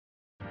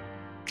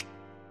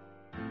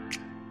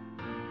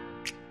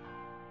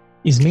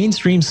Is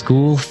mainstream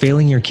school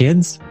failing your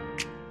kids?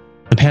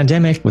 The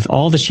pandemic, with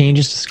all the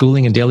changes to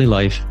schooling and daily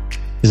life,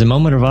 is a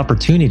moment of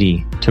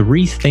opportunity to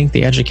rethink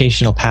the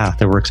educational path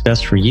that works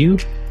best for you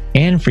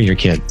and for your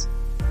kids.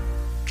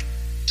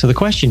 So the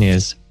question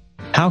is,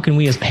 how can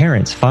we as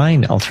parents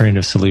find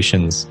alternative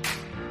solutions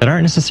that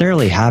aren't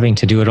necessarily having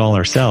to do it all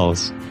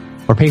ourselves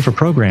or pay for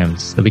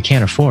programs that we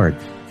can't afford?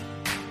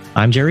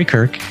 I'm Jerry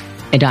Kirk.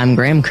 And I'm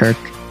Graham Kirk.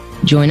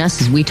 Join us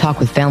as we talk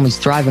with families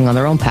thriving on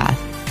their own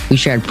path. We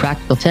shared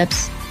practical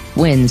tips,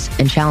 wins,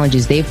 and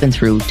challenges they've been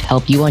through to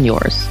help you on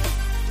yours.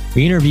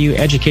 We interview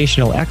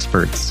educational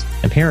experts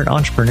and parent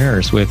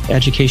entrepreneurs with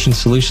education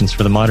solutions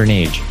for the modern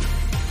age,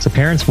 so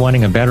parents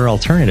wanting a better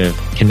alternative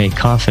can make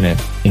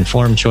confident,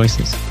 informed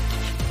choices.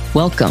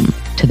 Welcome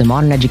to the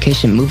Modern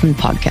Education Movement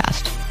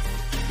Podcast.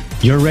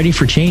 You're ready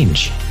for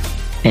change.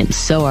 And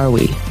so are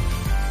we.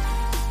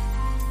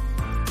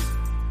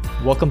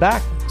 Welcome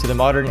back to the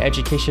Modern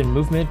Education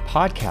Movement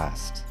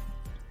Podcast.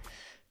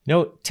 You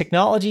know,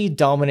 technology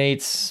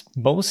dominates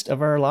most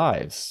of our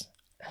lives.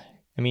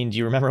 I mean, do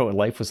you remember what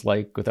life was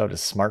like without a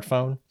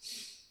smartphone?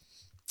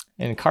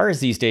 And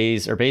cars these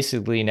days are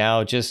basically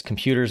now just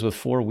computers with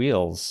four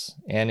wheels.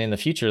 And in the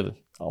future,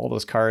 all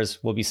those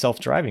cars will be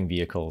self-driving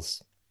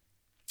vehicles.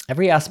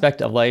 Every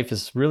aspect of life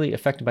is really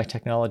affected by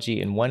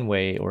technology in one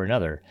way or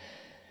another.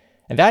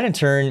 And that in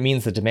turn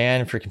means the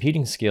demand for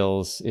computing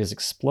skills is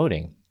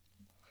exploding.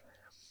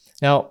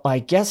 Now, my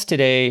guest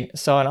today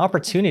saw an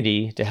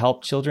opportunity to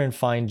help children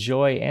find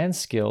joy and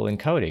skill in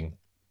coding.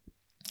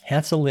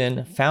 Hansel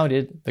Lin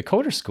founded the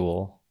Coder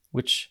School,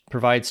 which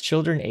provides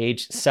children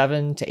aged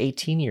 7 to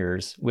 18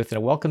 years with a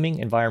welcoming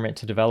environment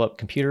to develop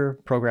computer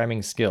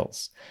programming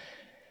skills.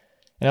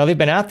 Now, they've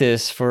been at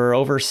this for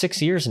over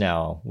 6 years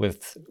now,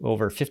 with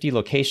over 50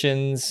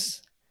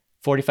 locations,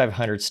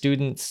 4,500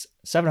 students,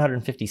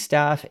 750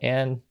 staff,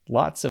 and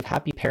lots of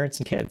happy parents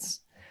and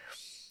kids.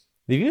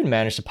 They've even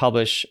managed to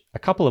publish a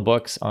couple of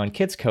books on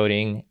kids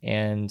coding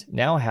and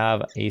now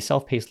have a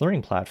self-paced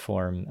learning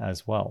platform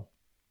as well.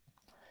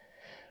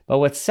 But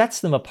what sets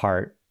them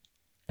apart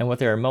and what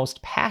they're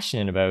most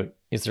passionate about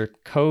is their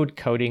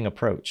coding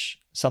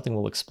approach, something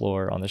we'll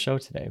explore on the show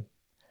today.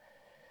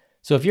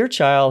 So if your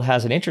child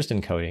has an interest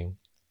in coding,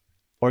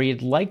 or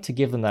you'd like to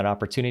give them that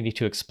opportunity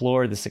to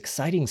explore this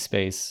exciting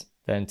space,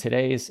 then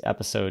today's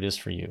episode is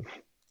for you.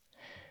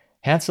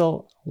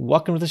 Hansel,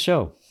 welcome to the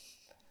show.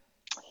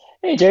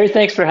 Hey, Jerry,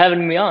 thanks for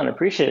having me on. I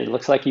appreciate it.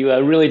 Looks like you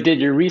really did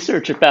your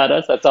research about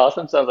us. That's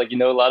awesome. Sounds like you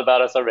know a lot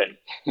about us already.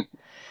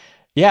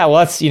 Yeah, well,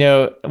 that's,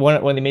 one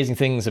of the amazing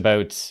things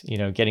about,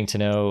 getting to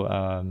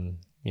know,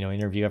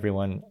 interview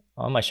everyone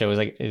on my show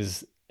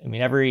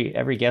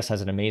every guest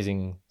has an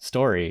amazing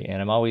story. And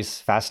I'm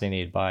always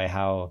fascinated by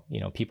how,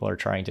 people are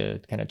trying to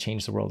kind of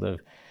change the world of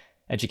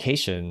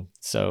education.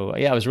 So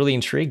yeah, I was really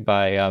intrigued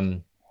by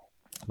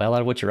a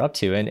lot of what you're up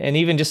to, and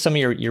even just some of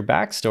your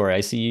backstory.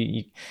 I see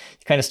you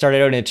kind of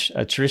started out in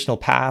a traditional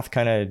path,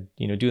 kind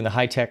of doing the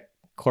high tech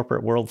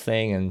corporate world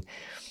thing, and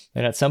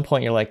then at some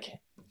point you're like,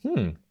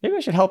 maybe I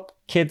should help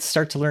kids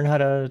start to learn how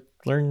to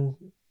learn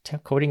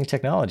coding and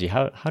technology.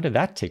 How did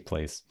that take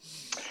place?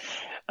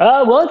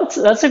 Well,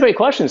 that's a great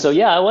question. So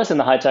yeah, I was in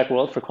the high tech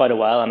world for quite a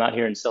while. I'm out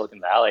here in Silicon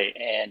Valley,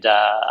 and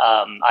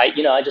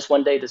I just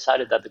one day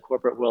decided that the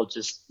corporate world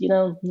just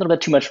a little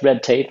bit too much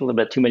red tape, a little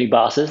bit too many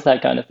bosses,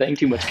 that kind of thing,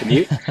 too much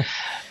commute.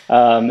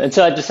 And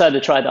so I decided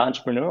to try the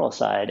entrepreneurial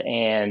side,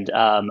 and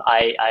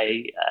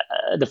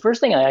the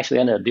first thing I actually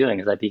ended up doing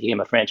is I became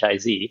a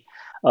franchisee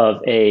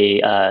of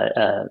a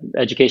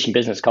education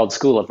business called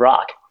School of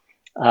Rock.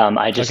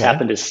 I just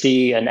happened to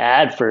see an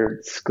ad for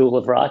School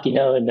of Rock,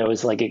 and there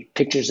was like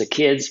pictures of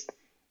kids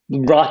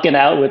rocking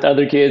out with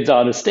other kids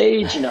on a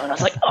stage, and I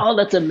was like, oh,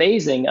 that's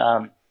amazing.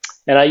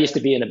 And I used to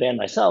be in a band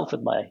myself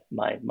with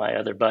my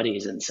other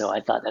buddies. And so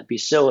I thought that'd be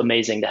so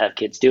amazing to have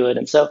kids do it.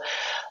 And so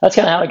that's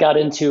kind of how I got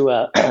into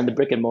the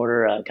brick and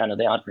mortar, kind of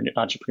the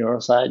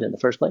entrepreneurial side in the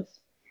first place.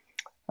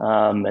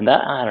 And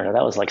that, I don't know,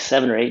 that was like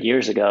 7 or 8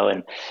 years ago.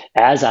 And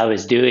as I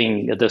was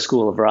doing the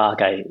School of Rock,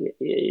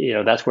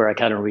 that's where I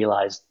kind of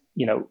realized,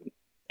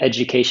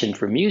 education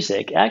for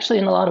music actually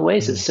in a lot of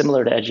ways is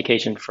similar to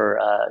education for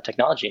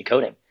technology and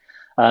coding.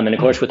 And of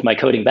course, with my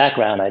coding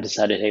background, I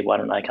decided, hey, why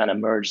don't I kind of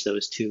merge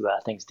those two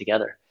things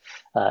together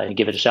and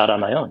give it a shot on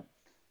my own.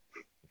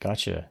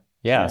 Gotcha.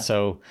 Yeah.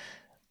 So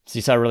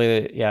you saw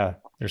really, there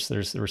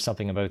was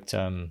something about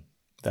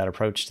that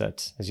approach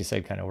that, as you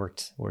said, kind of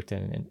worked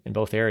in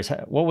both areas.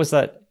 What was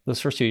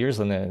those first 2 years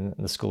in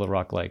the School of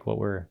Rock like?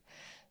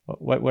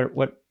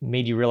 What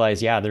made you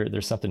realize,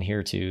 there's something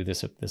here to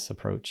this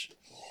approach?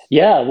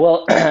 Yeah,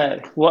 well,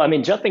 I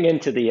mean, jumping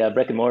into the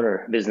brick and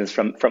mortar business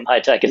from high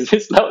tech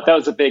that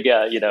was a big,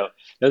 that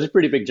was a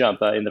pretty big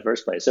jump in the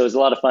first place. So it was a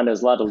lot of fun. There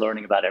was a lot of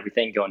learning about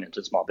everything going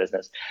into small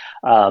business.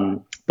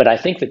 But I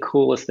think the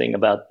coolest thing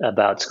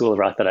about School of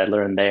Rock that I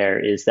learned there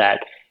is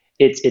that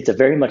it's a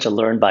very much a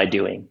learn by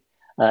doing.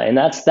 And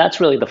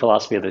that's really the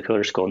philosophy of the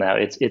Coder School now.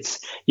 It's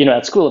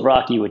at School of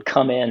Rock, you would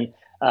come in,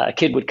 a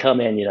kid would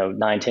come in,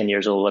 9, 10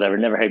 years old, whatever,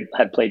 never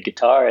had played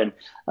guitar. And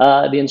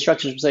the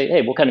instructors would say,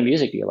 hey, what kind of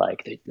music do you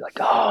like? They'd be like,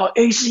 oh,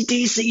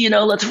 AC/DC,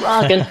 let's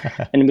rock.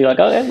 And be like,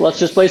 okay, let's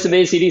just play some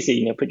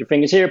AC/DC. Put your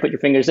fingers here, put your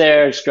fingers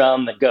there,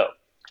 strum and go.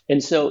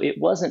 And so it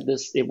wasn't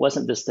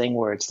this thing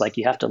where it's like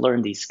you have to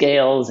learn these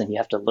scales and you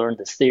have to learn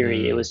this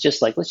theory. It was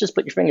just like, let's just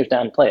put your fingers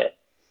down and play it.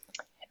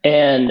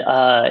 And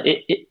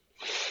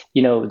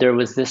there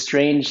was this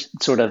strange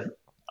sort of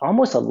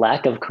almost a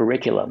lack of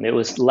curriculum. It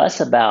was less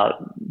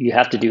about you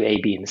have to do A,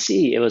 B, and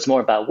C. It was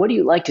more about what do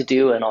you like to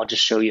do, and I'll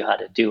just show you how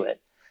to do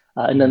it.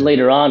 And then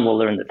later on, we'll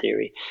learn the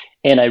theory.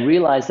 And I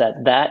realized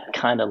that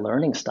kind of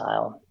learning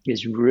style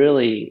is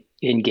really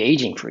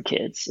engaging for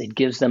kids. It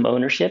gives them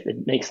ownership.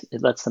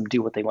 It lets them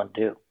do what they want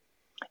to do.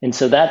 And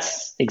so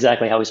that's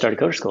exactly how we started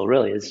Coder School.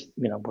 Really, is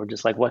we're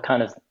just like, what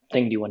kind of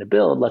thing do you want to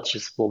build?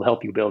 We'll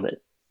help you build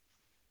it.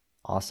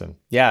 Awesome.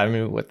 Yeah, I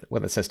mean,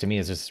 what it says to me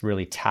is just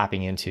really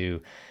tapping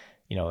into,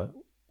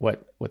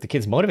 what the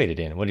kid's motivated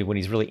in, what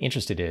he's really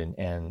interested in,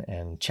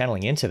 and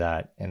channeling into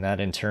that, and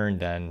that in turn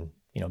then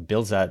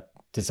builds that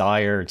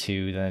desire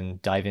to then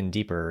dive in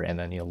deeper and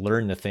then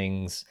learn the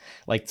things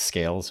like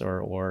scales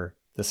or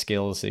the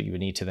skills that you would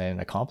need to then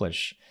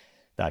accomplish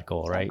that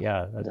goal, right?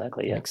 Yeah,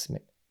 exactly. Yeah,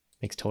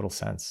 makes total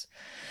sense.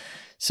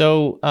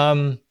 So,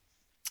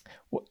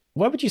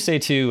 what would you say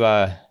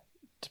to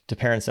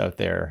parents out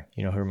there,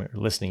 who are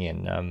listening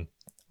in?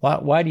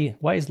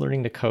 Why is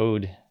learning to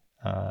code?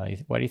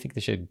 Why do you think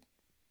they should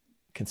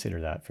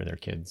consider that for their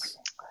kids?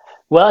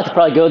 Well, I could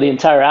probably go the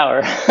entire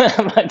hour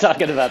by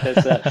talking about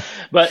this,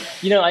 but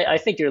I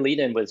think your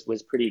lead-in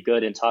was pretty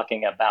good in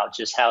talking about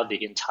just how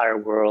the entire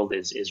world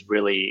is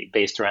really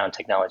based around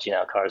technology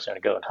now. Cars are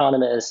going to go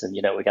autonomous, and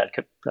we got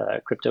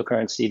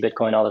cryptocurrency,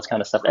 Bitcoin, all this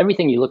kind of stuff.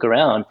 Everything you look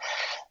around,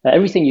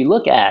 everything you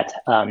look at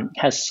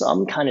has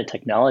some kind of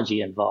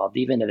technology involved,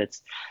 even if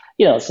it's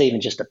say even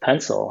just a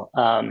pencil.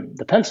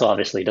 The pencil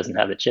obviously doesn't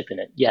have a chip in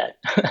it yet,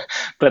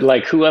 but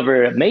like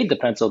whoever made the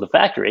pencil, the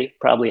factory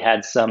probably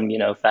had some,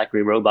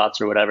 factory robots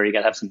or whatever. You got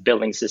to have some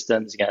building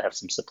systems, you got to have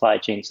some supply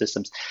chain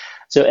systems.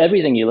 So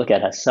everything you look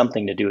at has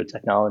something to do with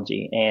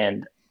technology,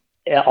 and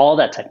all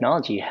that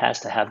technology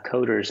has to have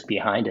coders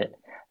behind it.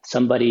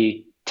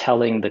 Somebody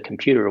telling the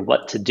computer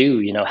what to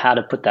do, how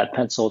to put that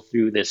pencil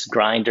through this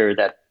grinder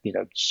that,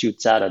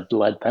 shoots out a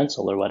lead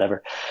pencil or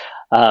whatever.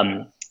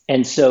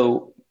 And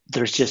so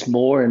there's just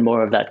more and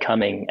more of that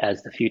coming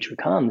as the future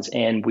comes.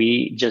 And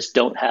we just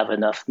don't have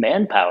enough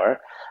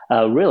manpower,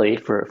 really,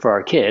 for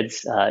our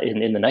kids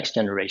in the next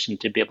generation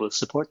to be able to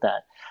support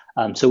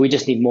that. So we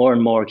just need more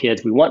and more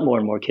kids. We want more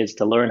and more kids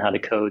to learn how to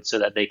code so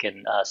that they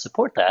can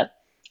support that.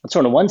 That's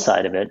sort of one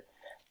side of it.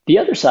 The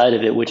other side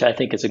of it, which I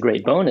think is a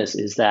great bonus,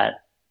 is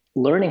that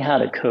learning how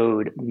to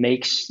code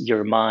makes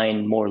your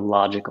mind more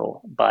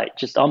logical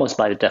almost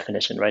by the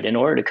definition, right? In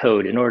order to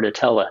code, in order to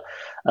tell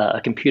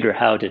a computer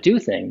how to do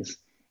things,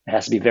 it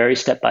has to be very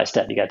step by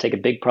step. You got to take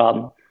a big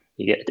problem,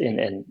 you get in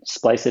and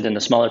splice it into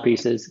smaller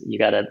pieces. You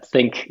got to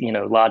think,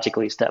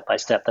 logically, step by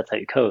step. That's how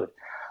you code.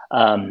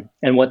 And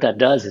what that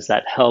does is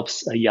that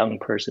helps a young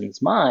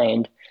person's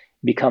mind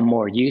become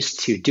more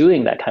used to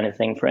doing that kind of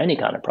thing for any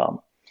kind of problem.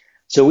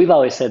 So we've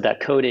always said that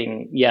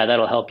coding,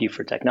 that'll help you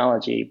for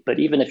technology. But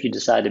even if you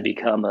decide to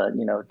become a,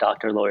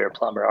 doctor, lawyer,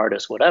 plumber,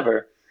 artist,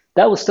 whatever,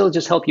 that will still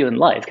just help you in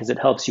life because it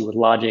helps you with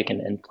logic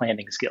and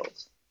planning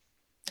skills.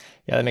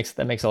 Yeah,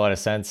 that makes a lot of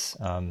sense.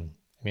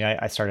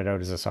 I started out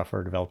as a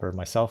software developer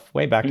myself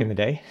way back in the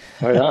day.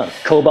 Right on.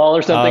 COBOL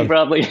or something,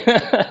 probably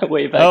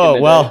way back. Oh, in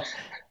the well, day.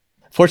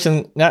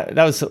 Fortunately, that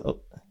was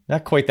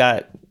not quite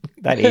that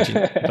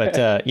ancient, but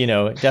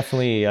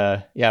definitely.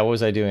 What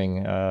was I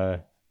doing?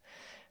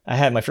 I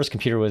had my first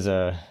computer was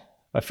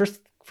my first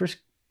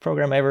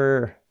program I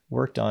ever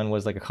worked on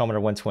was like a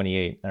Commodore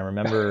 128. I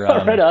remember.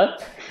 Right on.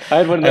 I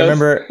had one of those. I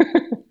remember.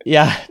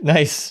 Yeah,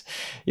 nice.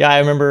 Yeah, I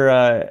remember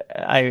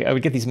I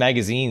would get these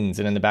magazines,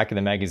 and in the back of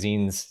the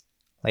magazines,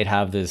 they'd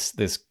have this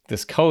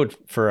code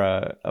for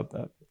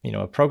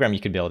a program you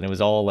could build, and it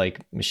was all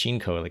like machine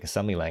code, like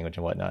assembly language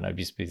and whatnot. And I'd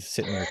just be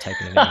sitting there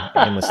typing it in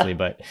aimlessly,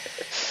 but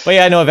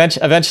yeah, no.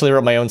 Eventually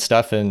wrote my own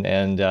stuff, and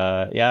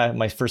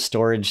my first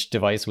storage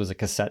device was a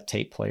cassette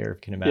tape player. If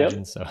you can imagine.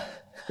 Yep. So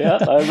yeah,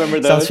 I remember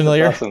those. Sounds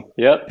familiar. That's awesome.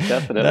 Yep,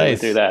 definitely.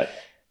 Nice. Do that.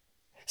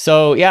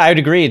 So yeah, I would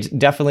agree. It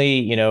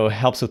definitely,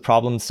 helps with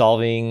problem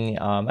solving.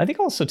 I think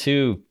also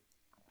too,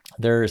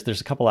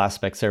 there's a couple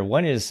aspects there.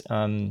 One is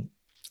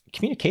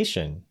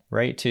communication,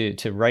 right?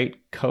 To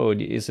write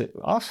code is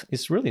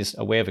really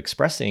a way of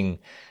expressing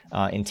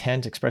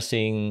intent,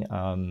 expressing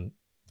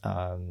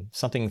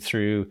something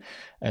through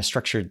a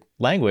structured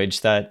language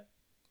that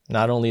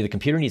not only the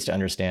computer needs to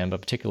understand,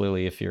 but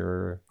particularly if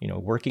you're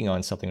working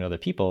on something with other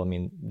people,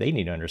 they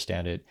need to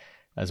understand it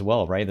as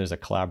well, right? There's a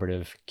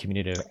collaborative,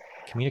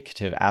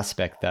 communicative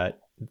aspect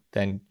that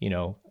then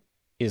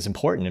is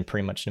important in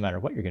pretty much no matter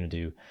what you're going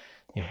to do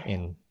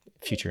in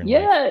future in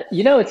life.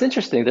 It's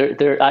interesting.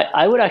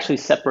 I would actually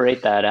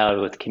separate that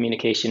out with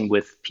communication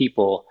with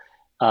people.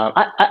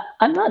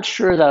 I'm not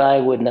sure that I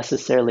would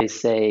necessarily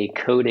say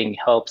coding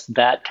helps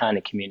that kind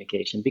of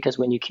communication, because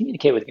when you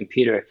communicate with a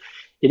computer,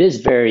 it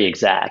is very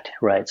exact,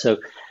 right? So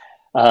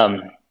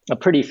a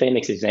pretty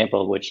famous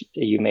example, which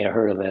you may have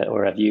heard of it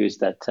or have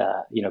used, that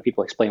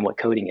people explain what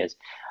coding is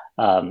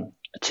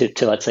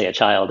to let's say a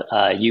child.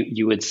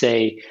 You would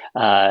say,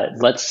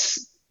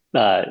 let's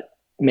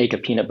make a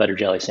peanut butter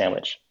jelly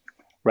sandwich,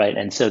 right?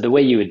 And so the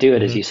way you would do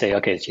it is you say,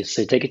 okay,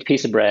 so take a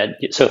piece of bread.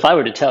 So if I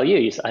were to tell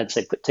you, I'd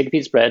say, take a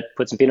piece of bread,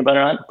 put some peanut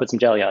butter on it, put some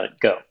jelly on it,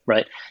 go,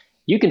 right?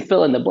 You can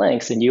fill in the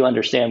blanks and you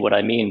understand what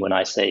I mean when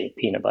I say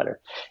peanut butter.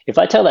 If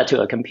I tell that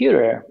to a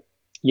computer,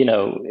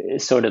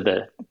 sort of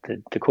the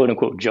quote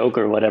unquote joke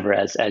or whatever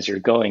as you're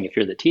going, if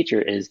you're the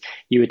teacher, is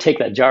you would take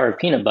that jar of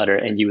peanut butter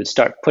and you would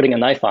start putting a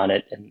knife on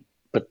it,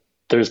 but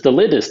the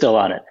lid is still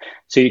on it.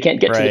 So you can't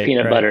get to the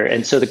peanut butter.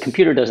 And so the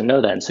computer doesn't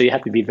know that. And so you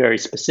have to be very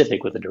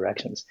specific with the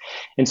directions.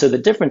 And so the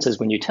difference is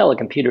when you tell a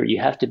computer, you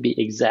have to be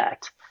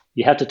exact.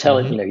 You have to tell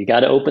it, you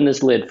got to open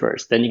this lid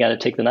first. Then you got to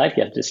take the knife,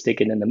 you have to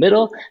stick it in the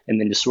middle and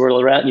then just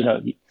swirl around,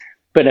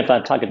 But if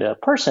I'm talking to a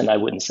person, I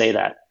wouldn't say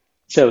that.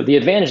 So the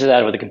advantage of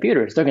that with a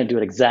computer is they're going to do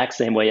it exact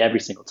same way every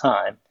single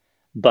time.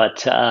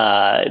 But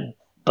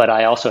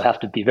I also have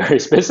to be very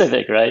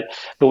specific, right?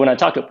 But when I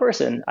talk to a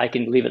person, I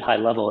can leave it high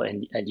level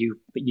and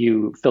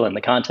you fill in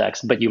the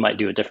context, but you might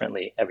do it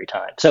differently every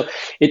time. So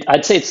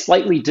I'd say it's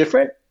slightly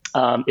different.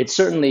 It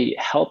certainly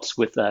helps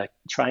with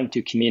trying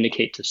to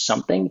communicate to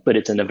something, but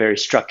it's in a very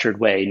structured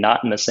way,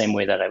 not in the same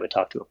way that I would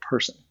talk to a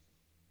person.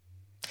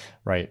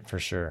 Right, for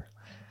sure.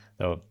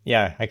 So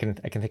yeah, I can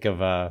think of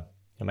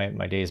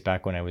my days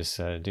back when I was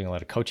doing a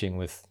lot of coaching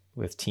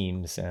with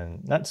teams,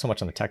 and not so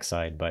much on the tech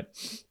side, but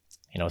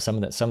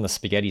some of the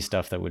spaghetti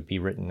stuff that would be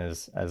written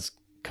as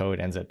code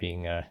ends up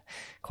being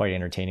quite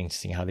entertaining, to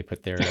see how they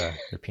put their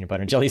peanut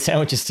butter and jelly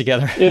sandwiches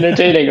together.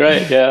 Entertaining,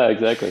 right? Yeah,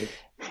 exactly.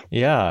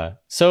 Yeah.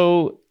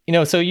 So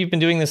so you've been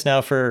doing this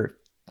now for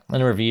a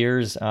number of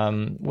years.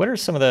 What are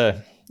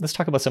let's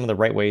talk about some of the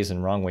right ways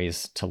and wrong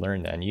ways to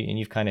learn then.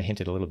 You've kind of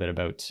hinted a little bit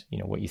about,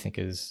 what you think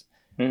is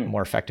a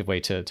more effective way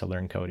to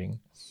learn coding.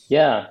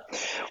 Yeah.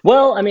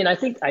 Well, I mean, I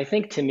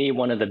think to me,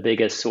 one of the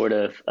biggest sort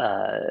of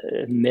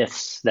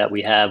myths that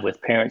we have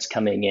with parents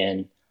coming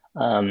in,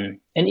 and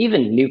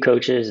even new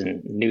coaches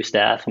and new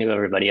staff, new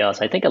everybody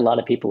else, I think a lot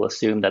of people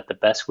assume that the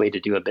best way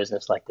to do a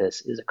business like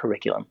this is a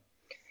curriculum.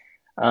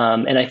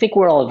 And I think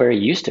we're all very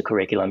used to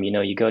curriculum.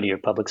 You go to your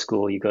public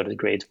school, you go to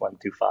grades 1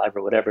 through 5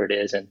 or whatever it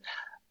is, and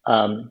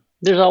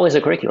there's always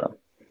a curriculum.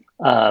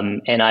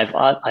 And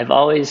I've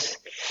always,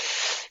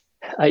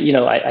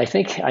 I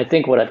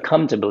think what I've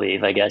come to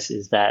believe, I guess,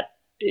 is that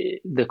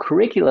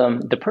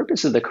the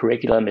purpose of the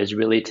curriculum is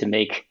really to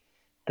make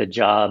the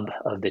job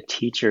of the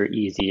teacher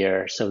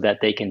easier so that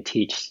they can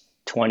teach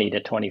 20 to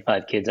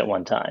 25 kids at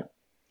one time.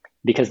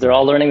 Because they're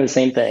all learning the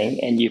same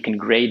thing, and you can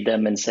grade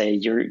them and say,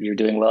 you're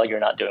doing well, you're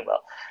not doing well.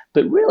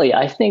 But really,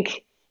 I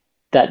think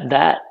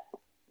that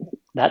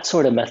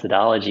sort of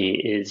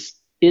methodology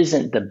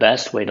isn't the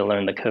best way to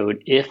learn the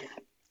code,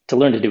 to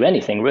learn to do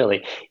anything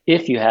really,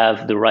 if you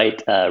have the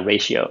right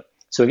ratio.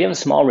 So if you have a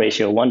small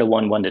ratio, 1 to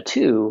 1, 1 to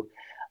 2,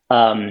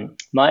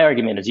 my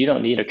argument is you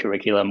don't need a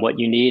curriculum. What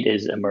you need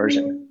is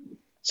immersion.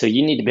 So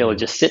you need to be able to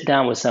just sit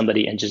down with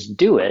somebody and just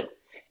do it,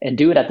 and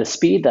do it at the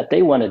speed that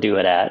they want to do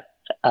it at.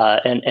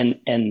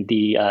 And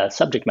the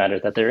subject matter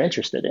that they're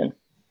interested in,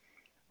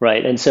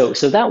 right? And so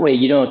that way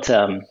you don't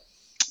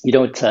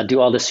do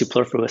all the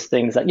superfluous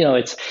things that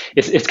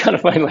it's kind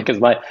of funny, like, because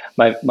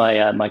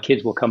my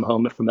kids will come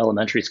home from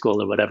elementary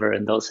school or whatever,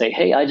 and they'll say,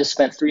 "Hey, I just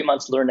spent 3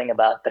 months learning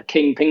about the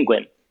king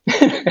penguin."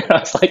 And I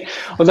was like,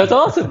 "Well, that's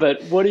awesome,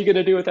 but what are you going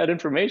to do with that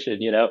information?"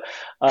 Now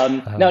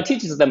it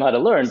teaches them how to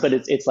learn, but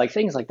it's like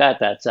things like that.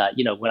 That's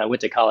when I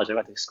went to college, I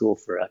went to school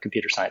for a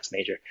computer science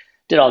major.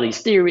 Did all these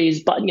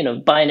theories, but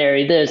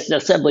binary this,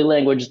 assembly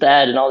language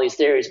that, and all these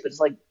theories. But it's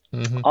like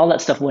all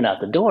that stuff went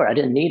out the door. I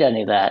didn't need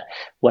any of that.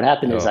 What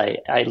happened is I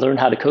learned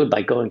how to code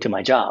by going to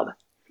my job,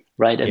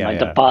 right? And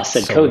the boss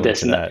said, code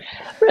this and that.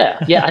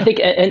 Yeah. I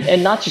think,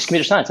 and not just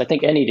computer science. I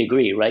think any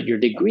degree, right? Your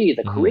degree,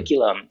 the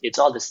curriculum, it's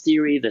all this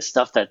theory, this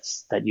stuff that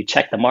you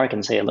check the mark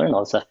and say, I learned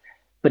all this stuff.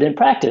 But in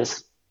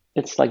practice,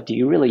 it's like, do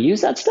you really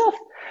use that stuff?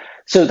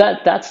 So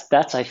that's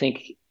I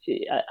think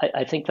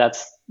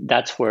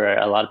that's where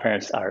a lot of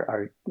parents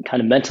are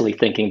kind of mentally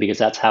thinking, because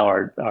that's how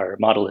our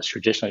model is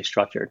traditionally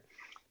structured.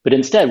 But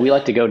instead, we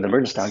like to go to the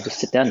emergency room, just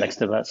sit down next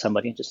to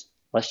somebody and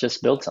let's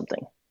just build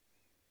something.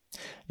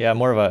 Yeah,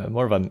 more of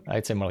a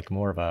I'd say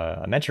more of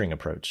a mentoring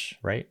approach,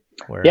 right?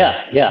 Where,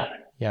 yeah.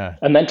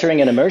 A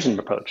mentoring and immersion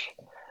approach,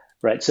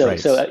 right? So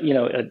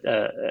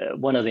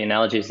one of the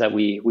analogies that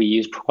we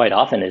use quite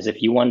often is,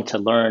 if you wanted to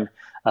learn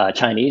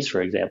Chinese,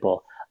 for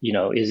example,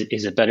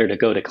 is it better to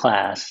go to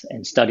class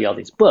and study all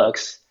these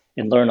books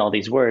and learn all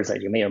these words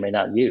that you may or may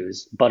not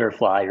use,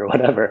 butterfly or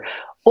whatever?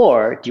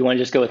 Or do you want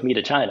to just go with me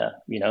to China,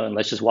 and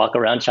let's just walk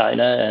around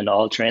China and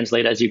I'll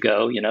translate as you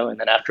go, and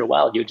then after a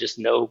while, you just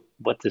know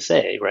what to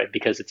say, right?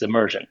 Because it's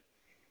immersion.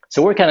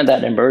 So we're kind of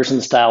that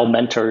immersion style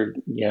mentor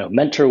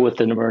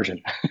with an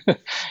immersion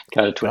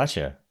kind of twist.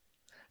 Gotcha.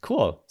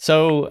 Cool.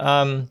 So,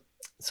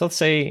 so let's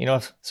say,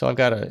 so I've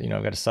got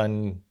a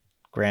son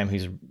Graham,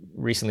 who's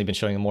recently been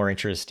showing more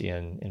interest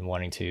in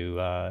wanting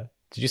to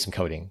do some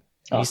coding.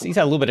 Awesome. He's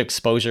had a little bit of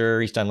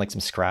exposure. He's done like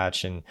some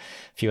Scratch and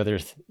a few other,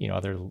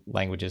 other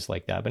languages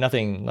like that, but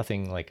nothing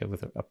like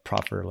with a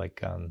proper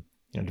like,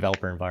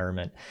 developer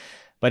environment.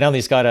 But now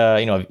he's got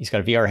he's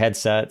got a VR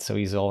headset. So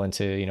he's all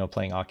into,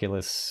 playing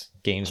Oculus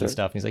games and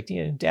stuff. And he's like,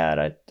 yeah,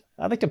 Dad,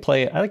 I'd like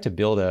to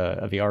build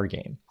a VR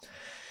game.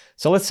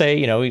 So let's say,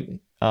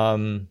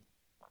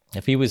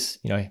 if he was,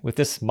 with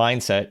this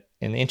mindset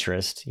and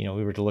interest, we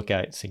were to look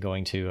at, say,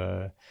 going to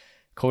a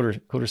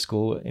coder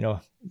school,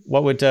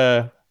 what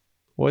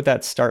would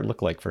that start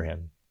look like for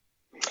him?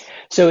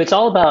 So it's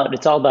all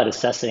about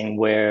assessing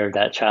where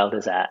that child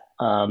is at.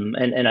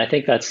 And I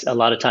think that's a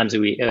lot of times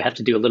we have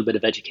to do a little bit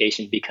of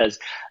education because,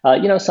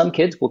 some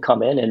kids will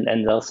come in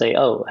and they'll say,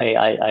 oh, hey,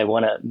 I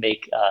want to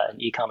make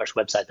an e-commerce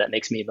website that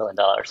makes me $1 million.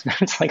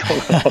 It's like,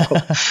 oh,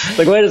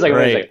 like, wait a second,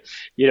 wait a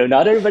second.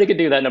 Not everybody can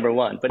do that, number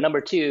one. But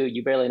number two,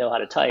 you barely know how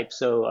to type.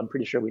 So I'm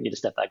pretty sure we need to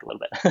step back a little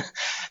bit.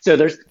 So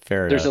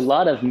there's a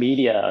lot of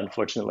media,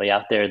 unfortunately,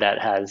 out there that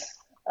has,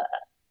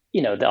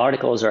 the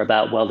articles are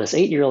about, well, this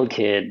 8-year-old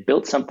kid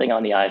built something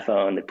on the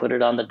iPhone, they put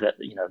it on the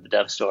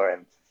dev store,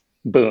 and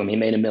boom, he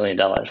made $1 million.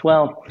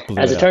 Well,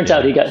 as it turns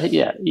out,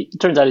 it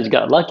turns out he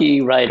got lucky,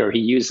 right? Or he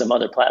used some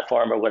other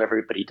platform or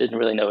whatever, but he didn't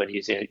really know what he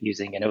was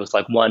using. And it was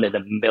like 1 in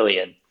a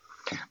million.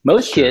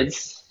 Most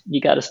kids,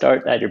 you got to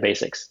start at your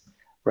basics,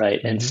 right?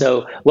 Mm-hmm. And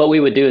so what we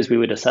would do is we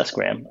would assess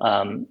Graham.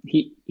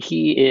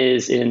 He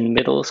is in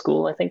middle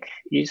school, I think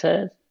you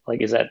said.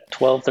 Like, is that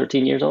 12,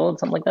 13 years old,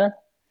 something like that?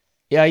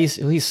 Yeah, he's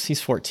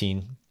 14.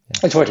 Yeah.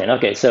 It's 14.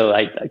 Okay, so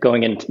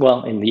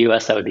in the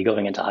U.S. that would be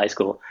going into high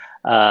school.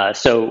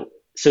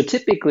 So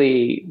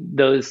typically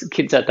those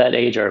kids at that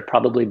age are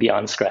probably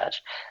beyond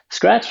Scratch.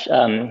 Scratch,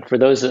 for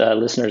those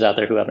listeners out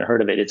there who haven't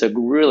heard of it, it's a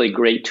really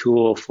great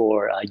tool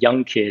for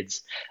young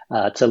kids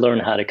to learn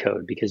how to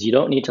code because you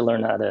don't need to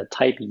learn how to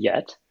type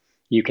yet.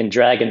 You can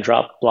drag and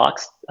drop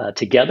blocks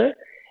together.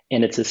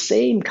 And it's the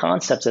same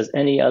concepts as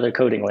any other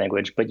coding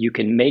language, but you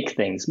can make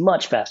things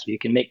much faster. You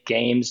can make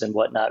games and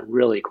whatnot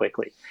really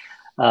quickly.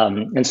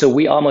 And so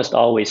we almost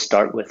always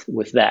start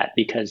with that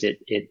because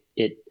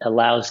it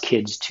allows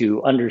kids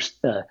to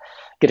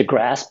get a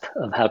grasp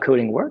of how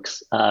coding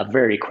works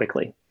very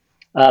quickly.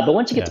 But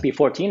once you get to be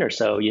 14 or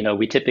so,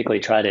 we typically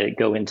try to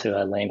go into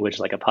a language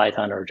like a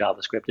Python or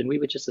JavaScript, and we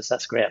would just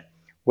assess Graham.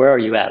 Where are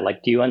you at?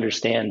 Like, do you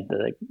understand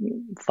the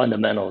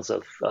fundamentals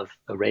of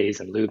arrays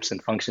and loops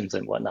and functions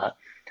and whatnot?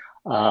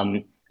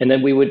 And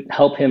then we would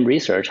help him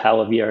research how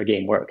a VR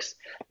game works.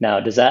 Now,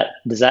 does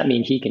that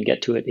mean he can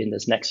get to it in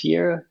this next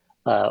year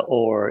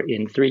or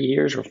in 3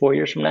 years or 4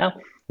 years from now?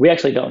 We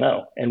actually don't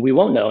know. And we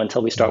won't know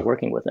until we start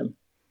working with him.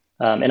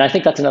 And I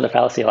think that's another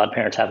fallacy a lot of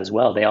parents have as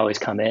well. They always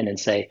come in and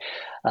say,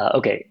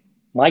 okay,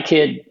 my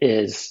kid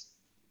is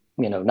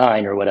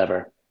 9 or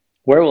whatever.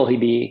 Where will he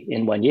be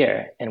in 1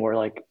 year? And we're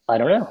like, I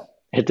don't know.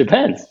 It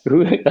depends.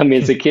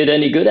 Is the kid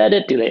any good at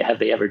it? Have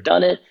they ever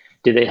done it?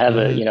 Do they have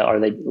are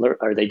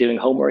they doing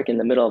homework in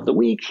the middle of the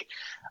week?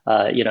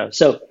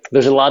 So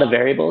there's a lot of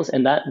variables,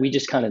 and that we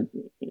just kind of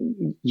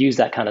use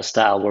that kind of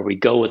style where we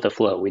go with the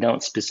flow. We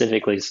don't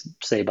specifically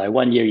say by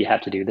 1 year you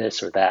have to do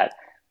this or that.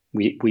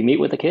 We meet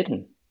with the kid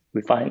and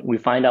we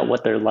find out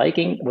what they're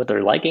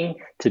liking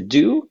to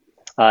do,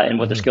 and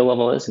what their skill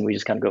level is, and we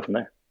just kind of go from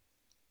there.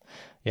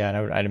 Yeah,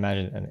 and I'd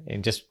imagine,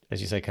 and just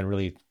as you say, can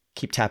really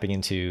keep tapping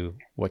into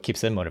what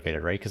keeps them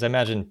motivated, right? Because I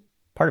imagine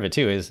part of it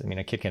too is,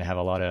 a kid can have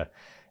a lot of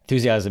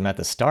enthusiasm at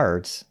the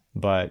start,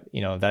 but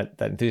that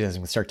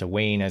enthusiasm can start to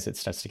wane as it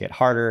starts to get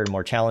harder and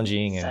more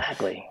challenging, and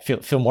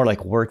feel more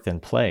like work than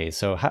play.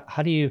 So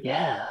how do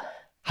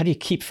you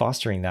keep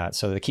fostering that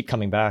so they keep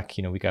coming back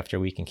week after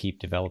week and keep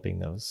developing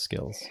those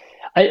skills?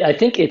 I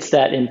think it's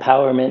that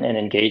empowerment and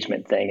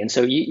engagement thing. And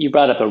so you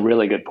brought up a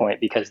really good point,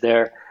 because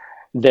there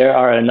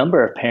are a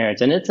number of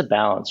parents, and it's a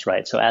balance,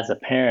 right? So as a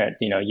parent,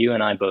 you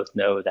and I both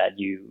know that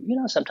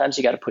sometimes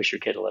you got to push your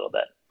kid a little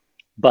bit.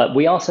 But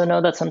we also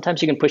know that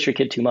sometimes you can push your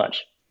kid too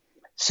much.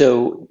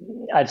 So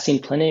I've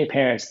seen plenty of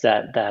parents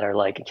that are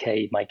like,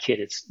 okay, my kid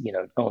is,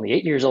 only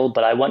 8 years old,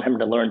 but I want him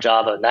to learn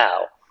Java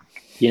now,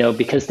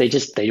 because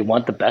they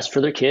want the best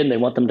for their kid and they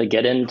want them to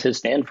get into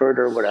Stanford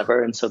or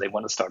whatever. And so they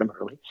want to start them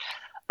early.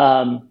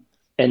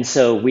 And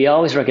so we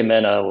always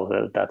recommend,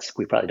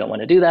 we probably don't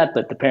want to do that,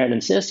 but the parent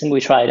insists and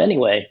we try it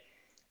anyway.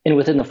 And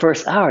within the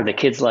first hour, the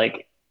kid's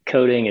like,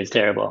 coding is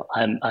terrible.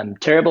 I'm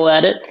terrible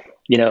at it.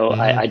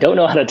 I don't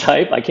know how to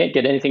type. I can't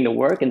get anything to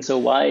work. And so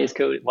why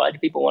do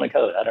people want to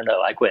code? I don't know.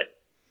 I quit.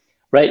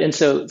 Right. And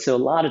so a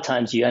lot of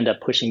times you end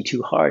up pushing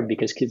too hard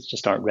because kids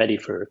just aren't ready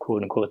for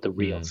quote unquote the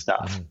real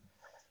stuff.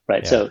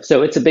 Right. Yeah.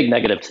 So it's a big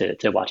negative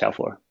to watch out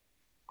for.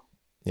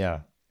 Yeah.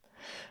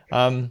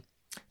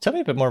 Tell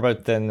me a bit more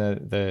about then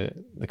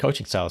the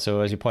coaching style.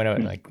 So as you point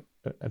out, like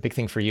a big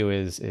thing for you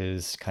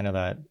is kind of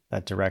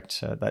that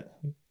direct, that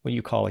what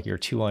you call like your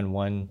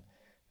 2-on-1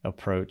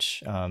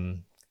 approach.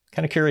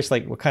 Kind of curious,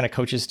 like what kind of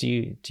coaches do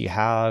you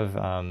have?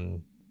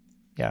 And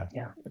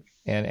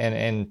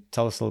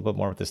tell us a little bit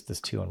more about this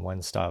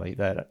 2-on-1 style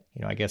that,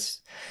 I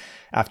guess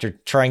after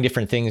trying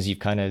different things, you've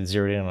kind of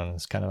zeroed in on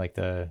it's kind of like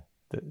the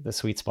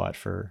sweet spot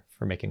for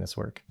making this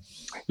work.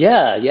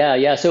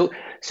 Yeah. So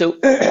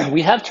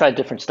we have tried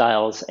different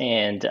styles,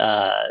 and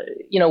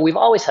we've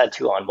always had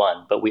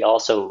 2-on-1, but we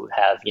also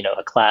have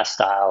a class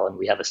style, and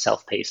we have a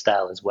self-paced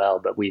style as well.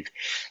 But we've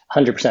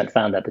 100%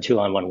 found that the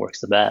 2-on-1 works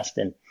the best.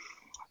 And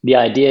the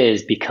idea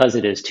is, because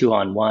it is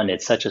 2-on-1,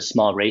 it's such a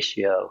small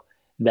ratio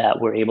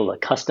that we're able to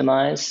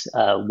customize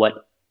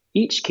what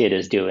each kid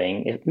is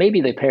doing. It may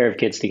be the pair of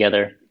kids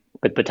together,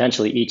 but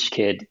potentially each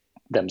kid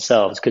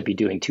themselves could be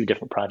doing two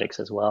different projects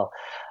as well.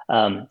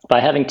 By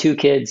having two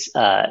kids,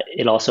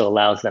 it also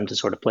allows them to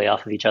sort of play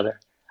off of each other,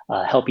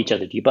 help each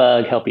other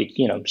debug, help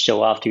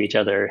show off to each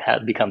other,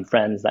 become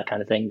friends, that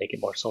kind of thing, make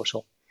it more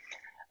social.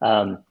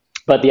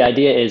 But the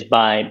idea is,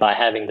 by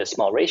having this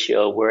small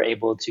ratio, we're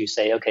able to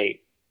say,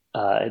 okay,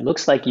 it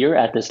looks like you're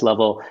at this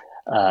level,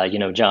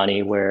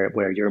 Johnny,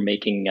 where you're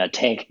making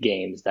tank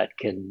games that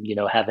can,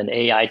 have an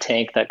AI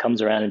tank that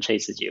comes around and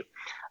chases you.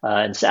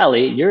 And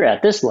Sally, you're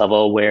at this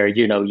level where,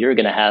 you're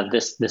going to have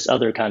this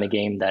other kind of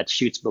game that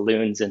shoots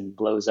balloons and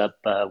blows up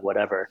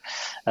whatever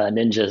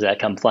ninjas that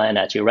come flying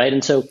at you, right?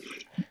 And so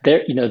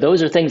there,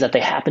 those are things that they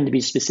happen to be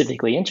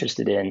specifically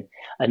interested in,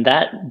 and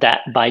that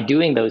by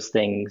doing those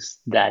things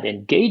that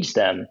engage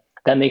them,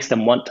 that makes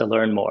them want to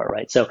learn more,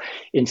 right? So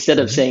instead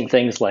of saying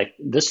things like,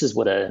 this is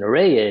what an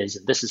array is,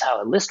 this is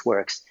how a list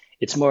works,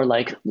 it's more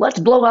like, let's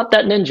blow up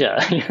that ninja,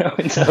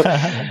 And so,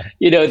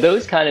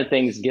 those kind of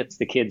things gets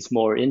the kids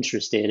more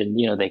interested, and,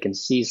 they can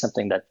see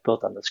something that's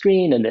built on the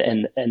screen, and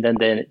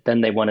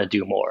then they want to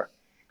do more.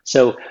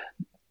 So,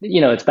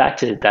 it's back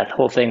to that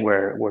whole thing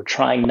where we're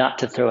trying not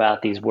to throw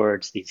out these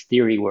words, these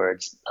theory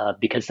words,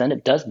 because then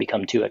it does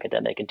become too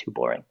academic and too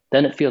boring.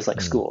 Then it feels like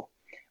school.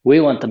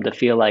 We want them to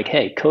feel like,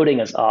 hey, coding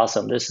is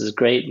awesome. This is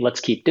great. Let's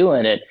keep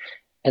doing it.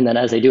 And then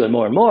as they do it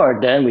more and more,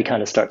 then we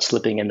kind of start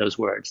slipping in those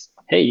words.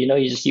 Hey, you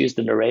just used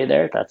an array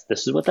there.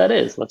 This is what that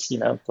is. Let's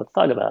talk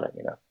about it,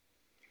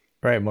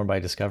 Right. More by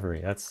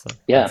discovery. That's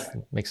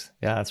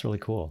really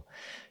cool.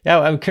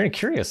 Yeah. I'm kind of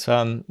curious.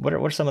 What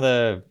are some of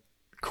the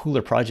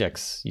cooler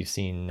projects you've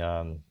seen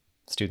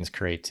students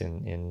create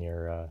in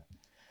your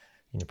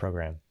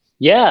program?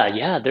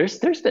 There's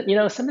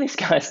been, some of these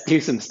guys do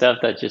some stuff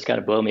that just kind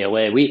of blow me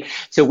away.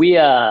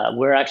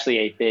 We're actually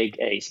a big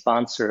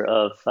sponsor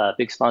of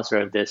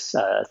this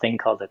thing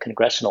called the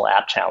Congressional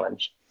App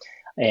Challenge.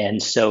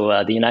 And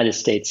so the United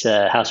States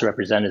House of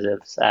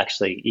Representatives,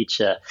 actually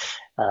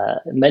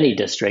many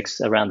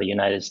districts around the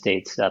United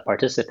States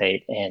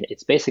participate, and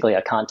it's basically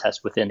a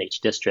contest within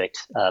each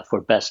district for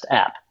best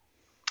app.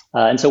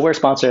 And so we're a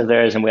sponsor of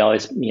theirs, and we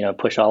always,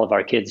 push all of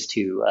our kids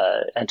to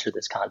enter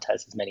this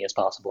contest, as many as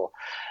possible.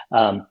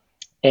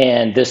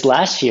 And this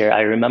last year,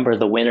 I remember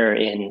the winner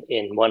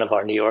in one of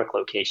our New York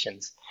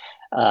locations.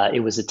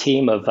 It was a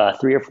team of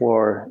 3 or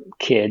 4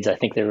 kids. I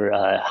think they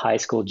were high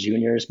school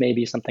juniors,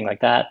 maybe something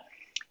like that.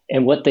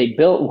 And what they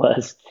built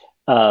was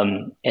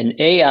an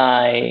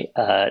AI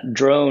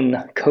drone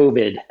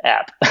COVID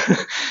app.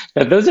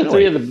 Now, those are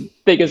 3 of the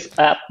biggest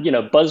app,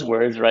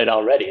 buzzwords, right,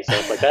 already. So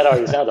it's like, that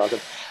already sounds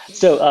awesome.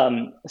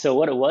 So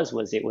what it was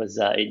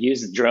it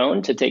used a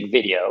drone to take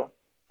video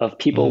of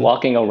people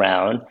walking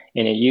around,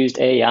 and it used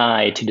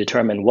AI to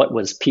determine what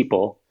was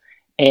people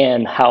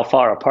and how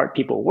far apart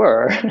people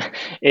were,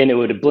 and it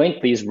would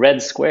blink these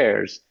red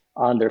squares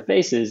on their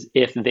faces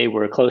if they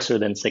were closer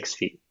than 6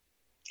 feet.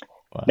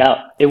 Wow.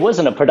 Now, it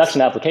wasn't a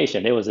production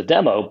application; it was a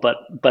demo.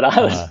 But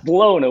I was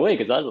blown away,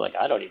 because I was like,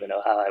 I don't even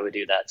know how I would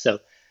do that. So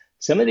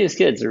some of these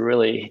kids are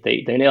really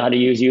they know how to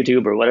use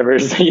YouTube or whatever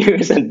it is they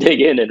use, and dig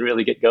in and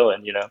really get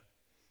going.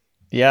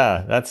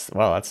 Yeah, that's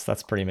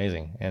pretty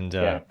amazing. And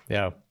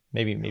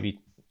maybe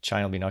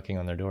China will be knocking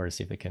on their door to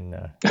see if they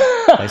can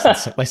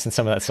license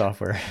some of that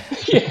software.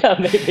 Yeah,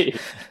 maybe.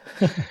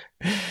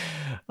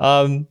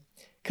 Kind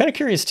of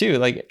curious too,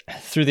 like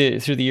through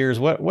the years,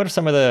 what are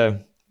some of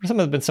the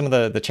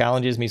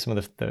challenges, maybe some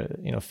of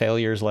the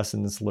failures,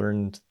 lessons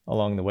learned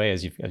along the way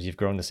as you've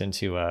grown this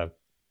into a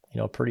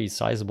pretty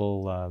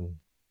sizable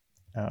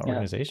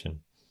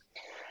organization?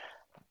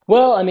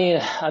 Well, I mean,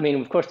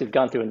 of course, we've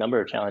gone through a number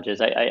of challenges.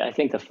 I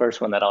think the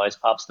first one that always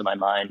pops to my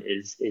mind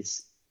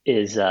is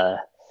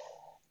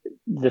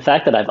the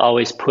fact that I've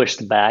always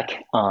pushed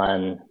back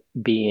on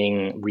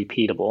being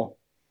repeatable.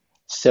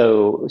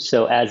 So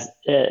as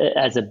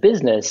a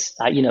business,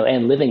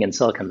 and living in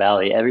Silicon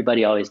Valley,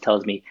 everybody always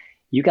tells me,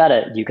 you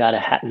gotta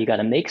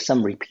make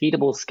some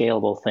repeatable,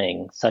 scalable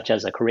thing, such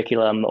as a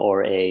curriculum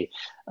or a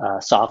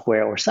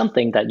software or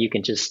something that you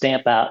can just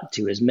stamp out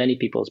to as many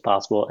people as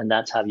possible, and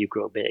that's how you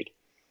grow big.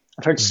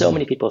 I've heard so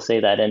many people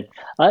say that, and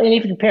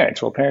even parents.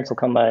 Well, parents will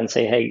come by and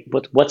say, "Hey,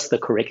 what's the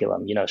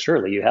curriculum?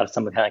 Surely you have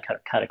some kind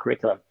of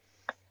curriculum."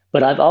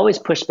 But I've always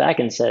pushed back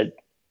and said,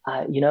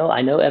 I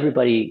know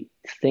everybody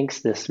thinks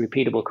this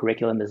repeatable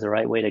curriculum is the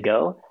right way to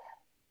go,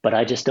 but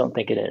I just don't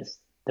think it is.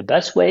 The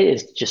best way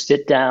is to just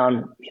sit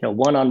down,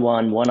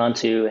 one-on-one,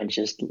 one-on-two, and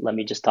just let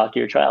me just talk to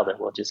your child, and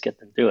we'll just get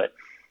them through it.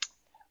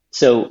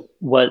 So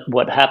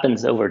what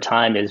happens over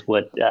time is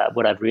what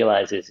I've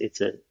realized is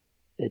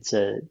it's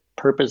a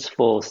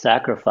purposeful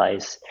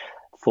sacrifice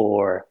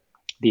for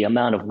the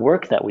amount of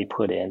work that we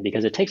put in,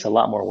 because it takes a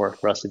lot more work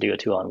for us to do a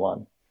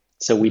 2-on-1.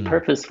 So we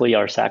purposefully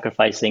are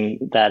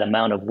sacrificing that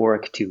amount of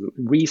work to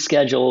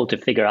reschedule, to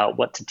figure out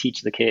what to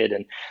teach the kid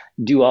and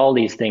do all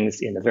these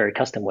things in a very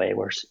custom way.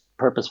 We're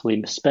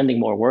purposefully spending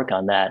more work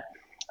on that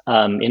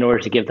in order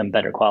to give them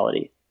better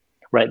quality,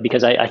 right?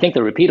 Because I think the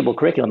repeatable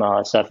curriculum and all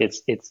that stuff,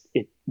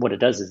 what it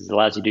does is it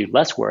allows you to do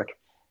less work,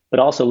 but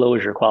also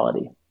lowers your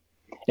quality.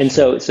 And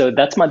so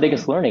that's my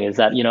biggest learning is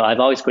that,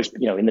 I've always pushed,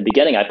 in the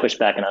beginning, I pushed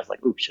back and I was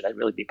like, ooh, should I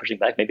really be pushing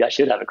back? Maybe I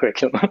should have a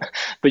curriculum.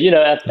 But,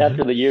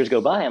 after the years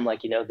go by, I'm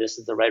like, this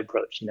is the right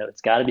approach.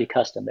 It's got to be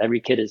custom. Every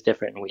kid is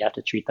different and we have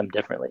to treat them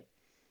differently.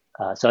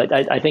 So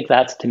I think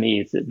that's, to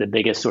me, the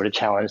biggest sort of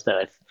challenge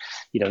that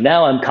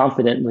now I'm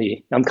confident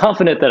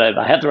that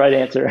I have the right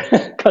answer.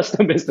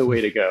 Custom is the way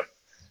to go.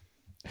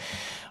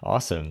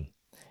 Awesome.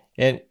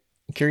 And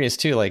curious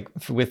too, like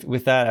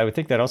with that, I would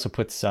think that also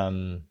puts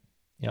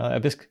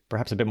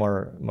perhaps a bit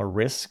more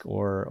risk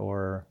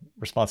or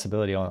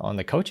responsibility on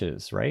the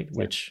coaches, right? Yeah.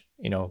 Which,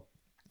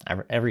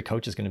 every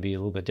coach is going to be a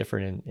little bit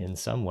different in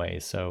some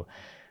ways. So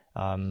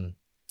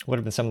what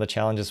have been some of the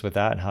challenges with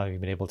that, and how have you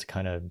been able to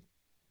kind of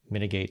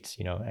mitigate,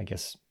 I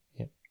guess,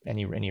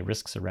 any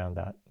risks around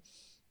that?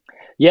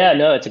 Yeah,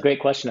 no, it's a great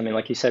question. I mean,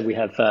 like you said, we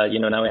have,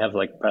 now we have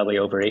like probably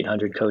over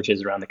 800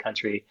 coaches around the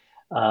country,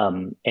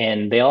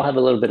 and they all have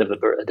a little bit of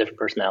a different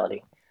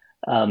personality.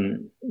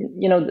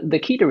 The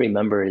key to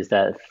remember is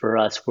that for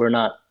us,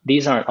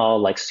 these aren't all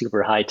like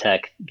super high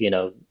tech,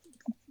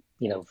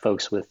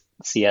 folks with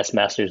CS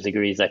master's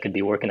degrees that could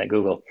be working at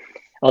Google.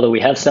 Although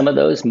we have some of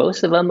those,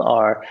 most of them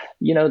are,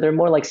 they're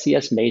more like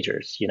CS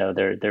majors.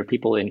 They're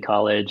people in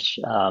college,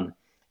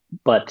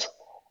 but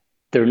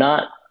they're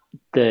not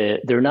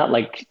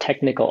like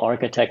technical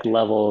architect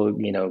level,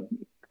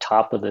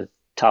 top of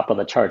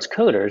the charts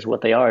coders.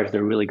 What they are is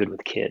they're really good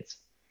with kids.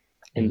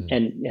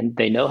 And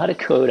they know how to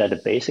code at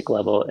a basic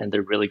level, and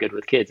they're really good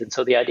with kids. And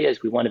so the idea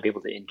is we want to be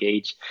able to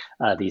engage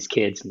these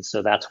kids. And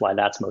so that's why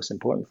that's most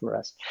important for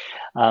us.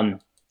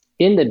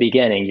 In the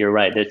beginning, you're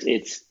right.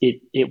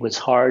 It was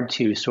hard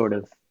to sort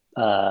of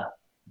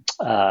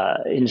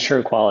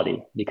ensure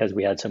quality because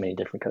we had so many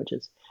different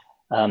coaches.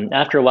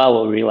 After a while,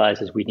 what we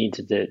realized is we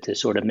needed to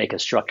sort of make a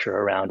structure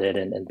around it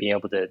and be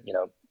able to,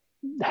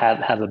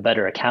 have a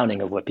better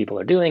accounting of what people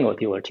are doing, what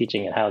people are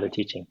teaching, and how they're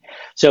teaching.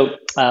 So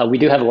we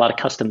do have a lot of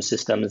custom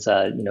systems,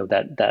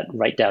 that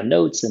write down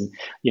notes, and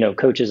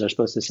coaches are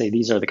supposed to say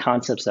these are the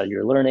concepts that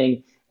you're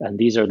learning, and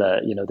these are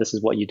this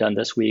is what you've done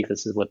this week.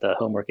 This is what the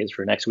homework is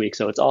for next week.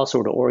 So it's all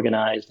sort of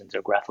organized into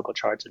graphical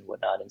charts and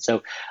whatnot. And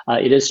so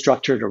it is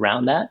structured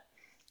around that.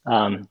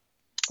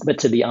 But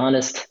to be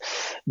honest,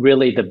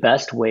 really the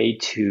best way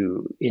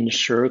to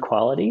ensure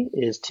quality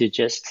is to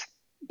just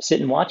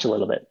sit and watch a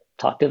little bit.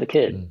 Talk to the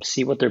kid,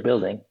 see what they're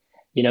building.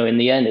 In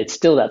the end, it's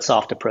still that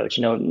soft approach.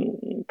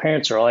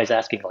 Parents are always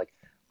asking like,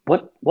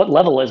 what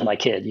level is my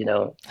kid?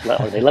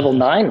 Are they level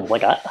 9?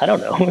 Like, I don't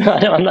know.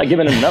 I'm not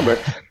giving them a number,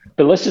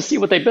 but let's just see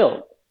what they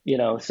built.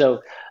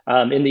 So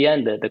in the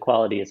end, the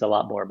quality is a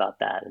lot more about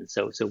that. And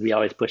so we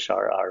always push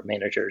our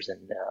managers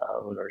and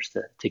owners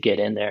to get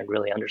in there and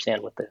really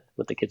understand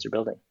what the kids are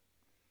building.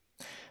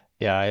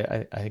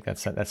 Yeah, I think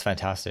that's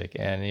fantastic.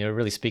 And it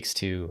really speaks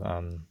to,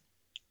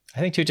 I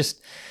think too, just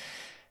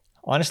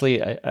honestly,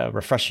 a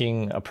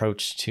refreshing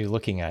approach to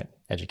looking at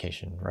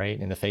education, right?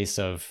 In the face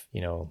of,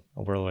 a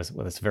world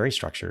that's very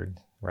structured,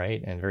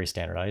 right? And very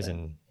standardized,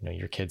 and,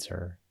 your kids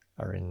are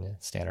in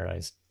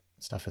standardized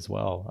stuff as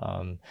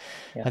well.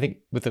 I think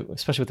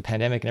especially with the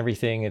pandemic and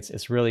everything,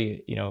 it's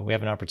really, we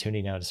have an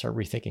opportunity now to start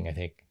rethinking, I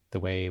think, the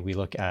way we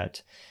look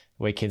at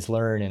the way kids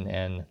learn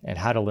and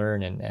how to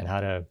learn and how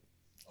to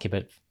keep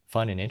it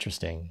fun and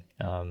interesting.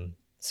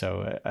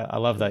 So I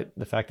love that,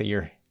 the fact that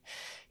you're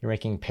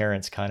making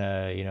parents kind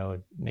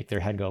of, make their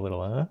head go a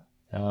little,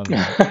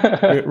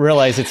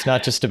 realize it's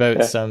not just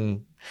about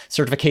some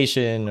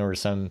certification or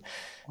some,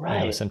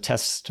 right. Some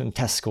test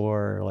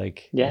score.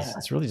 Like,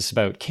 it's really just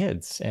about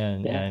kids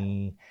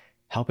and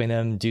helping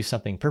them do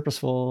something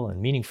purposeful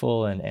and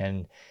meaningful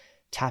and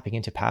tapping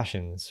into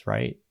passions,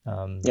 right?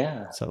 And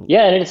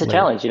it's a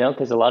challenge,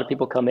 because a lot of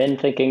people come in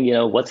thinking,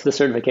 what's the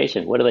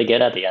certification? What do they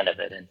get at the end of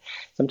it? And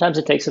sometimes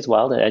it takes us a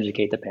while to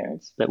educate the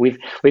parents. But we've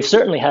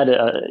certainly had,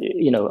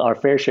 our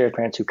fair share of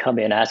parents who come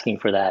in asking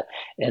for that.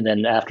 And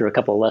then after a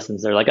couple of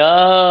lessons, they're like,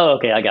 oh,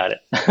 okay, I got it.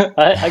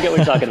 I get what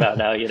you're talking about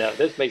now.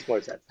 This makes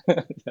more sense.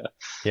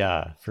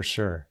 Yeah, for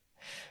sure.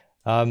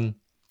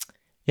 So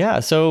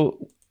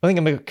I think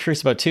I'm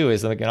curious about too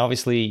is, like, and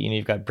obviously,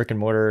 you've got brick and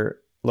mortar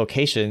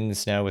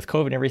locations now with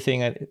COVID and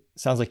everything. It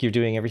sounds like you're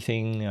doing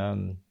everything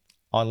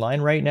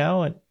online right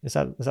now. Is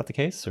that the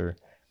case, or?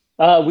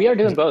 We are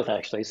doing both,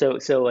 actually. So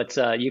it's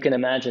you can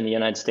imagine the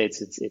United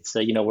States. It's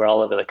we're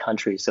all over the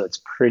country, so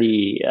it's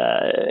pretty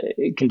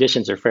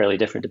conditions are fairly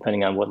different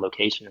depending on what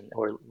location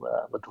or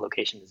what the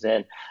location is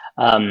in.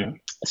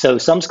 So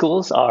some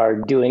schools are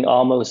doing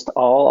almost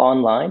all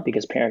online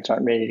because parents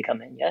aren't ready to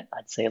come in yet.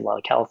 I'd say a lot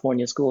of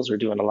California schools are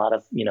doing a lot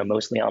of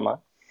mostly online.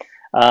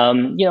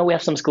 We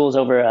have some schools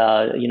over,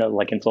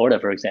 like in Florida,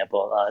 for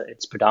example,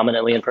 it's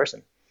predominantly in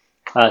person.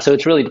 So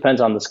it really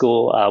depends on the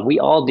school. We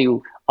all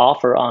do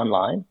offer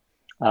online,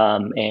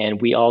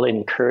 and we all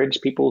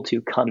encourage people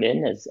to come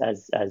in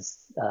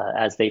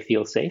as they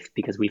feel safe,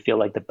 because we feel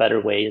like the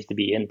better way is to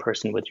be in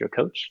person with your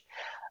coach.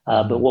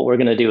 But what we're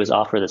going to do is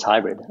offer this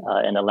hybrid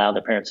and allow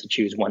the parents to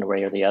choose one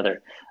way or the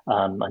other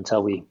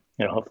until we,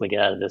 hopefully get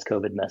out of this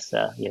COVID mess,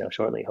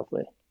 shortly,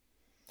 hopefully.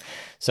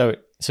 So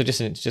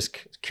just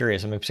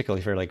curious. I mean,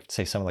 particularly for like,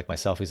 say, someone like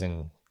myself who's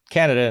in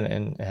Canada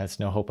and has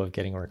no hope of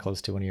getting anywhere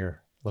close to one of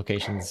your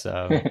locations.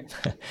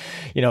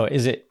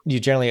 Is it, you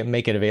generally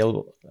make it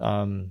available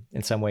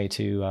in some way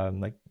to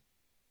like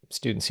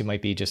students who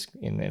might be just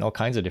in all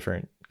kinds of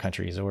different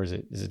countries, or is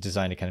it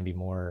designed to kind of be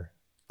more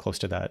close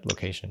to that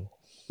location?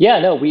 Yeah,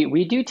 no,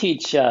 we do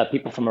teach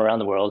people from around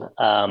the world.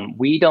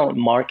 We don't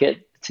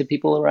market to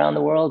people around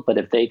the world, but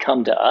if they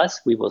come to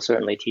us, we will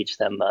certainly teach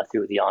them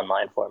through the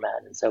online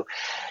format. And so,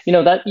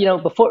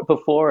 before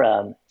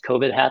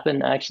COVID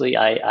happened, actually,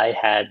 I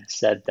had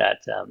said that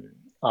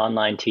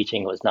online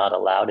teaching was not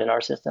allowed in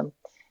our system,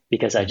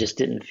 because I just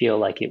didn't feel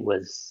like it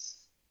was,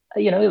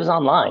 it was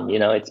online,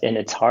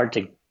 it's hard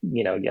to,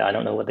 I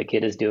don't know what the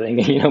kid is doing,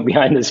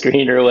 behind the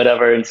screen or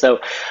whatever. And so,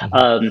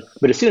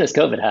 but as soon as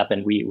COVID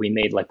happened, we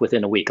made, like,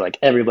 within a week, like,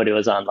 everybody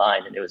was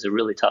online, and it was a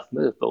really tough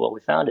move. But what we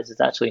found is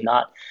it's actually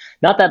not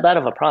that bad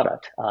of a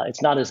product.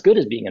 It's not as good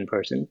as being in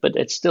person, but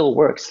it still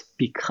works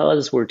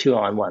because we're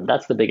 2-on-1.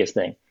 That's the biggest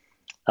thing.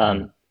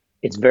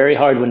 It's very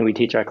hard when we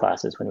teach our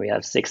classes, when we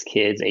have 6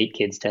 kids, 8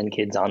 kids, 10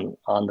 kids on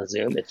the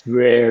Zoom. It's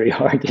very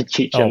hard to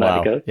teach them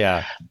how to code.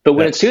 Yeah. But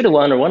when it's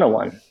 2-to-1 or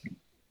 1-on-1,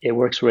 it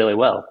works really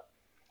well.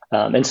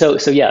 So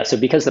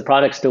because the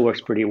product still works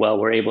pretty well,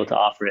 we're able to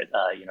offer it,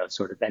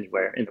 sort of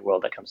anywhere in the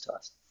world that comes to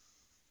us.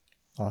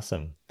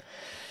 Awesome.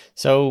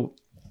 So,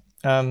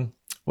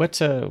 where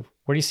do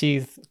you see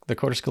the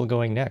Coder School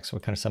going next?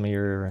 What kind of some of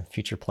your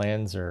future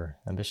plans or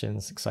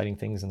ambitions, exciting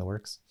things in the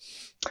works?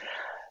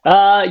 So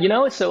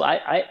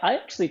I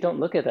actually don't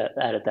look at it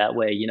that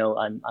way.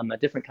 I'm a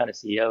different kind of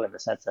CEO in the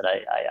sense that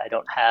I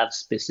don't have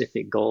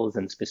specific goals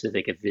and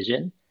specific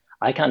vision.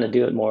 I kind of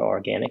do it more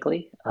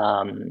organically.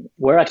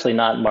 We're actually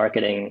not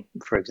marketing,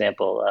 for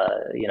example,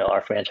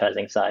 our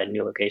franchising side,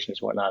 new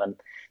locations, whatnot. I'm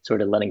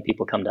sort of letting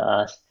people come to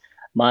us.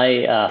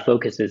 My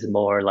focus is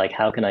more like,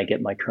 how can I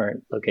get my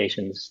current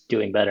locations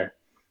doing better?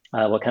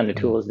 What kind of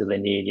tools do they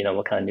need?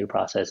 What kind of new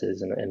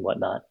processes and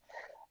whatnot.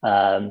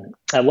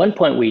 At one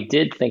point, we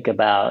did think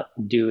about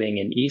doing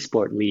an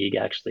esport league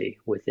actually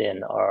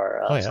within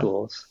our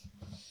schools.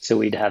 So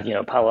we'd have,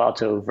 Palo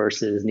Alto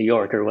versus New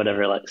York or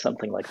whatever, like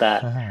something like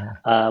that.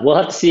 We'll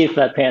have to see if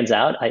that pans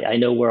out. I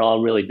know we're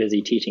all really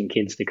busy teaching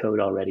kids to code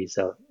already,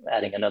 so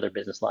adding another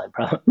business line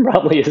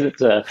probably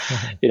isn't, a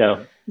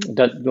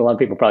lot of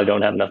people probably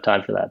don't have enough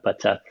time for that.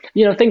 But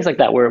things like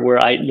that, where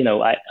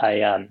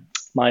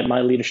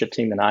my leadership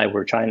team and I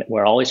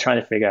we're always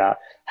trying to figure out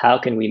how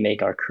can we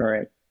make our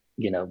current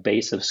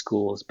base of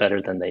schools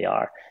better than they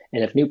are.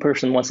 And if new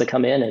person wants to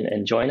come in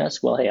and join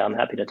us, well, hey, I'm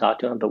happy to talk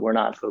to them, but we're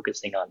not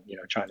focusing on,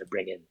 trying to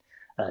bring in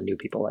new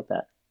people like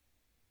that.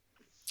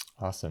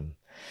 Awesome.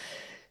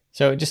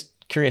 So just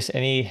curious,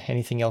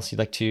 anything else you'd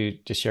like to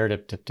share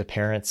to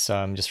parents,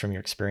 just from your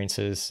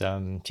experiences,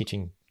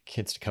 teaching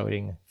kids to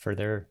coding for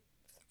their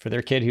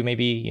kid who may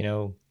be,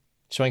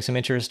 showing some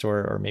interest,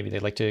 or maybe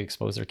they'd like to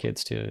expose their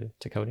kids to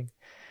coding?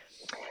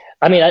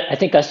 I mean, I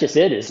think that's just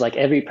it. Is like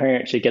every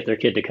parent should get their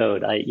kid to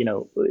code.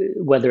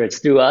 Whether it's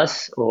through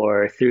us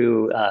or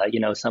through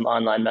some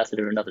online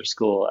method or another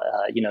school,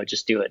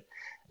 just do it.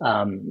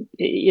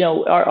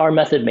 Our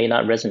method may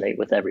not resonate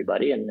with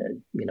everybody,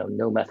 and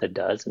no method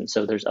does, and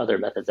so there's other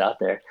methods out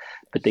there.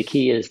 But the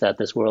key is that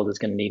this world is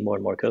going to need more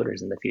and more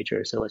coders in the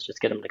future. So let's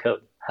just get them to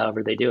code.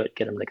 However they do it,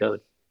 get them to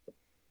code.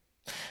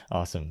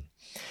 Awesome.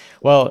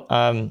 Well,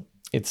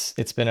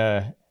 it's been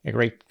a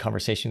great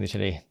conversation with you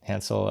today,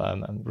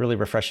 Hansel. Really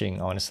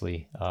refreshing,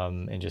 honestly,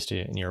 and just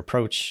in your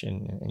approach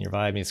and your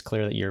vibe. I mean, it's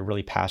clear that you're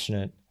really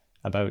passionate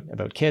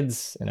about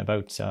kids and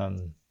about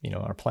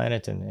our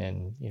planet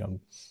and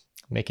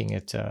making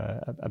it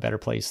a better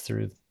place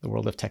through the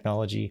world of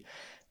technology.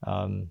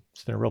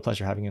 It's been a real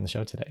pleasure having you on the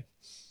show today.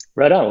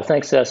 Right on. Well,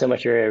 thanks so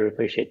much, Yuri. I really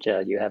appreciate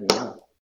you having me on.